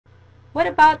What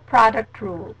about product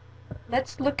rule?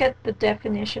 Let's look at the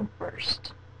definition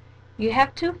first. You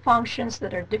have two functions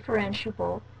that are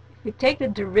differentiable. If we take the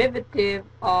derivative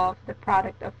of the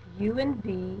product of u and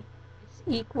v, it's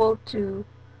equal to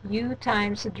u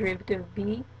times the derivative of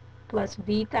v plus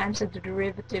v times the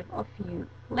derivative of u.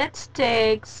 Let's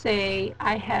take, say,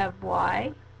 I have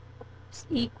y is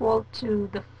equal to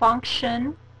the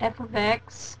function f of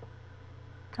x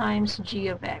times g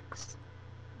of x.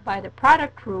 By the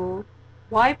product rule,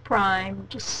 y prime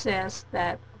just says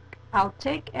that I'll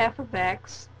take f of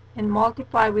x and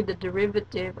multiply with the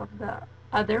derivative of the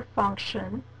other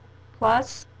function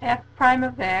plus f prime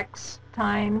of x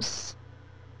times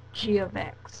g of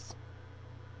x,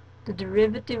 the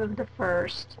derivative of the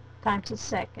first times the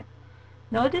second.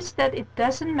 Notice that it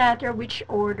doesn't matter which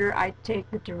order I take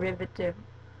the derivative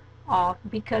of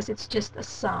because it's just a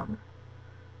sum.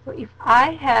 So if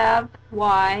I have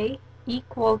y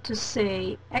equal to,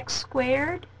 say, x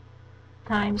squared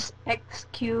times x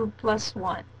cubed plus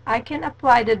 1, I can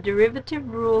apply the derivative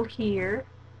rule here.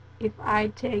 If I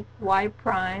take y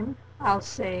prime, I'll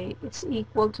say it's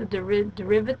equal to the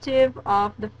derivative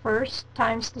of the first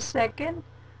times the second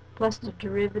plus the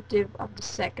derivative of the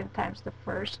second times the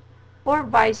first, or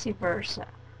vice versa,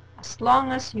 as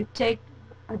long as you take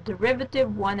a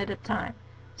derivative one at a time.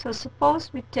 So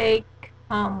suppose we take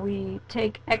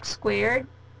x squared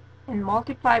and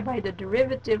multiply by the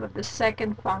derivative of the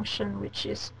second function, which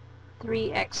is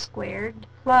 3x squared,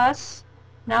 plus,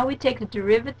 now we take the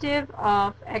derivative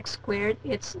of x squared,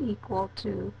 it's equal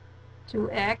to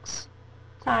 2x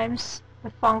times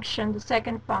the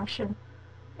second function,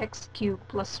 x cubed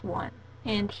plus 1.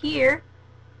 And here,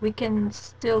 we can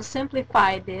still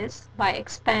simplify this by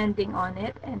expanding on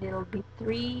it, and it'll be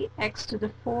 3x to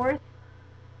the fourth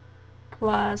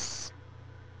plus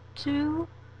 2x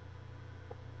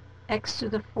to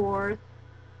the fourth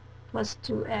plus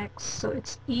 2x. So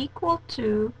it's equal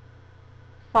to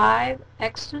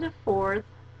 5x to the fourth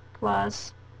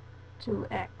plus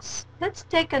 2x. Let's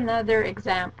take another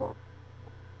example.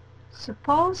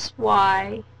 Suppose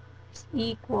y is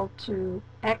equal to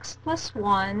x plus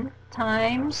 1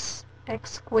 times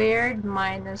x squared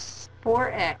minus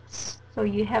 4x. So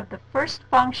you have the first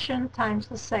function times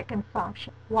the second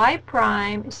function. Y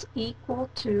prime is equal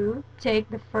to, take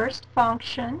the first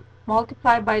function,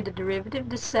 multiply by the derivative of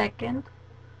the second,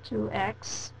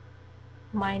 2x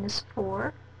minus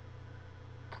 4,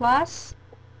 plus,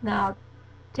 now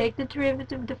take the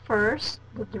derivative of the first,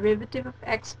 the derivative of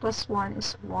x plus 1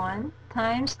 is 1,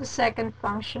 times the second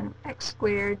function, x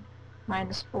squared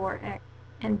minus 4x.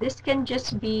 And this can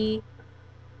just be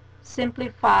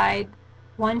simplified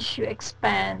once you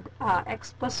expand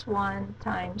x plus 1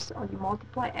 times, or you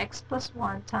multiply x plus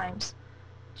 1 times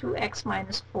 2x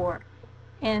minus 4.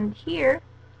 And here,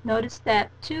 notice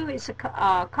that 2 is a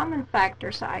common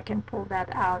factor, so I can pull that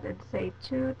out and say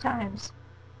 2 times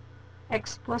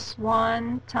x plus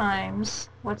 1 times,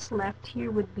 what's left here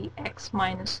would be x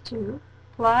minus 2,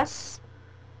 plus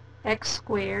x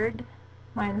squared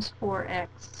minus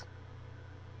 4x.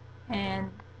 And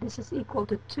this is equal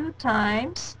to 2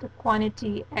 times the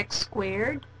quantity x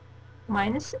squared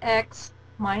minus x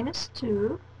minus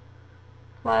 2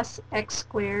 plus x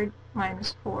squared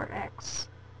minus 4x.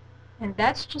 And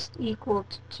that's just equal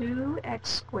to 2x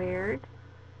squared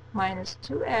minus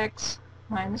 2x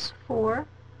minus 4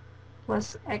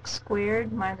 plus x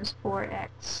squared minus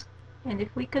 4x. And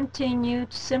if we continue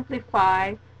to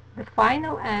simplify, the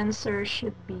final answer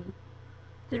should be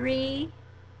 3x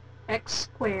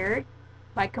squared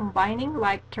by combining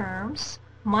like terms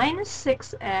minus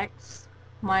 6x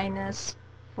minus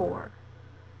 4.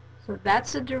 So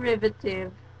that's the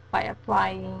derivative by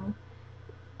applying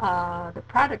the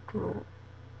product rule.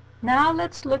 Now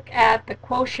let's look at the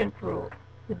quotient rule.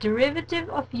 The derivative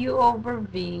of u over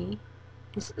v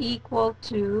is equal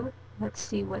to, let's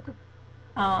see what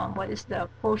is the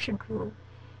quotient rule.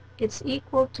 It's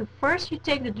equal to, first you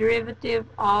take the derivative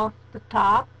of the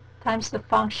top times the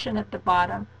function at the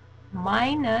bottom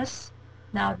minus,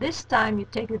 now this time you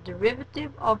take the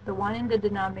derivative of the one in the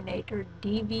denominator,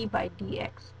 dv by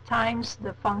dx, times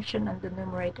the function in the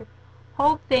numerator.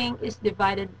 Whole thing is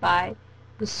divided by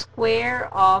the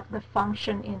square of the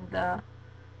function in the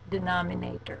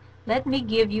denominator. Let me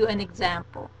give you an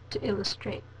example to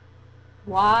illustrate.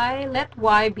 Let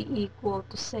y be equal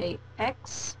to, say,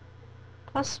 x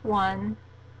plus 1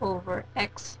 over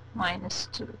x minus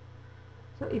 2.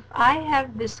 So if I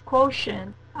have this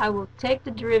quotient, I will take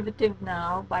the derivative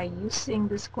now by using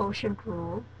this quotient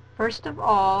rule. First of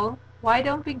all, why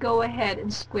don't we go ahead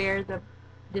and square the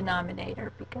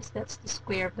denominator, because that's the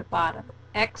square of the bottom.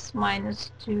 X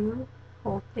minus 2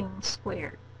 whole thing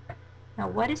squared. Now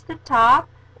what is the top?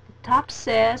 The top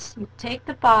says you take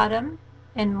the bottom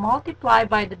and multiply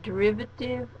by the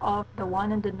derivative of the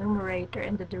 1 in the numerator,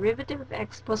 and the derivative of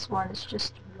x plus 1 is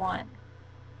just 1.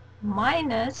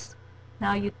 Minus,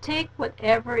 now you take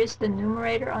whatever is the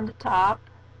numerator on the top,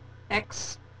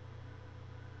 x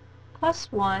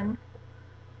plus 1,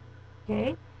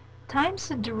 okay, times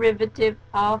the derivative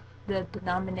of the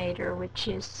denominator, which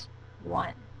is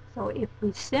 1. So if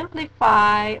we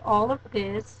simplify all of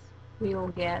this, we will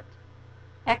get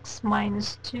x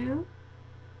minus 2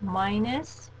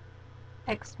 minus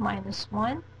x minus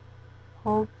 1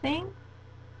 whole thing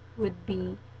would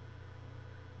be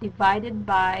divided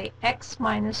by x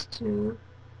minus 2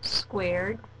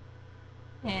 squared,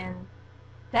 and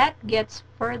that gets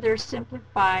further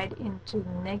simplified into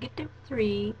negative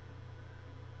 3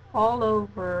 all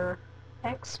over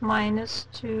x minus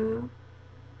 2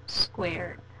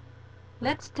 squared.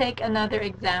 Let's take another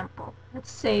example.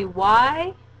 Let's say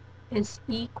y is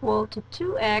equal to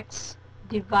 2x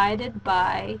divided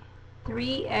by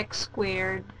 3x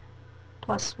squared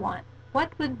plus 1.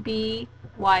 What would be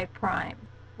y prime?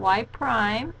 Y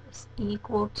prime is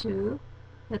equal to,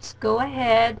 let's go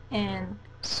ahead and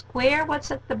square what's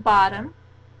at the bottom,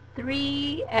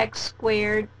 3x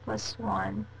squared plus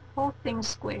 1, whole thing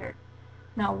squared.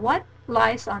 Now what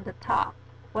lies on the top?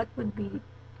 What would be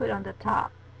put on the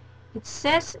top? It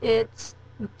says it's,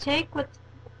 you take what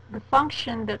the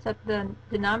function that's at the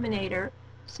denominator,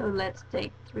 so let's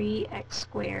take 3x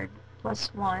squared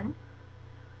plus 1,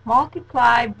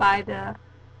 multiply by the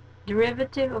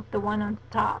derivative of the one on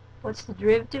the top. What's the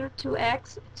derivative of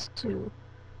 2x? It's 2.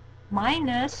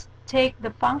 Minus, take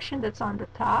the function that's on the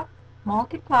top,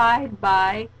 multiplied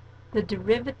by the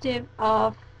derivative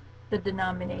of the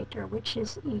denominator, which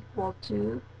is equal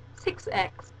to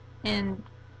 6x. And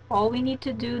all we need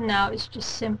to do now is just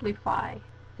simplify.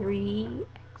 3x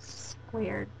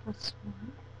squared plus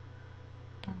 1.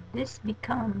 And this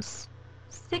becomes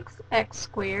 6x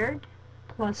squared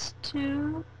plus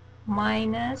 2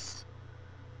 minus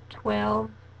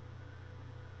 12x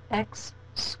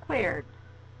squared.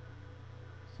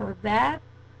 So that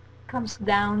comes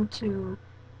down to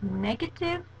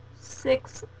negative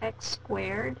 6x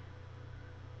squared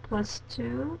plus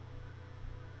 2,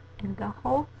 and the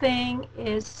whole thing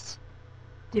is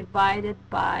divided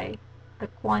by the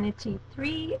quantity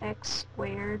 3x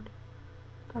squared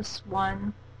plus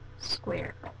 1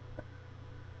 squared.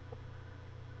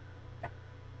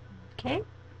 Okay?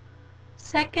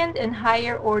 Second and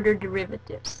higher order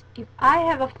derivatives. If I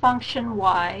have a function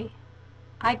y,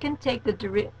 I can take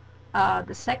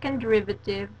the second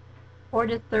derivative or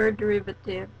the third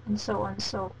derivative and so on and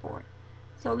so forth.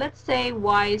 So let's say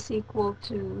y is equal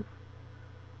to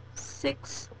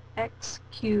 6x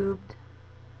cubed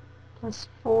plus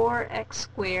 4x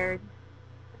squared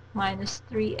minus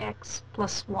 3x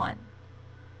plus 1.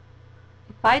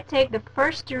 If I take the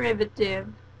first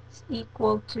derivative, it's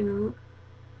equal to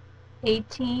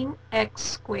 18x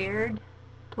squared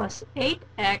plus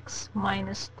 8x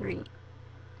minus 3.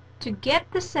 To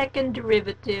get the second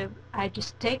derivative, I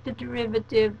just take the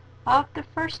derivative of the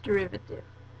first derivative.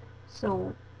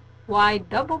 So y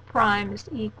double prime is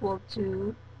equal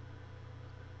to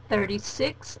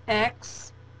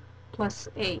 36x plus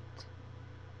 8.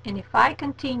 And if I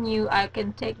continue, I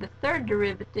can take the third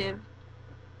derivative.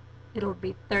 It'll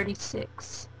be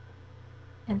 36.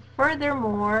 And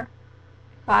furthermore,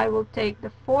 if I will take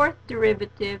the fourth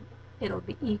derivative, it'll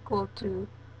be equal to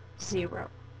 0.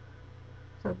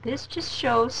 So this just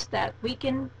shows that we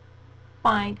can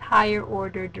find higher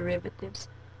order derivatives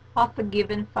of a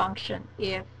given function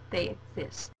if they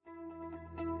exist.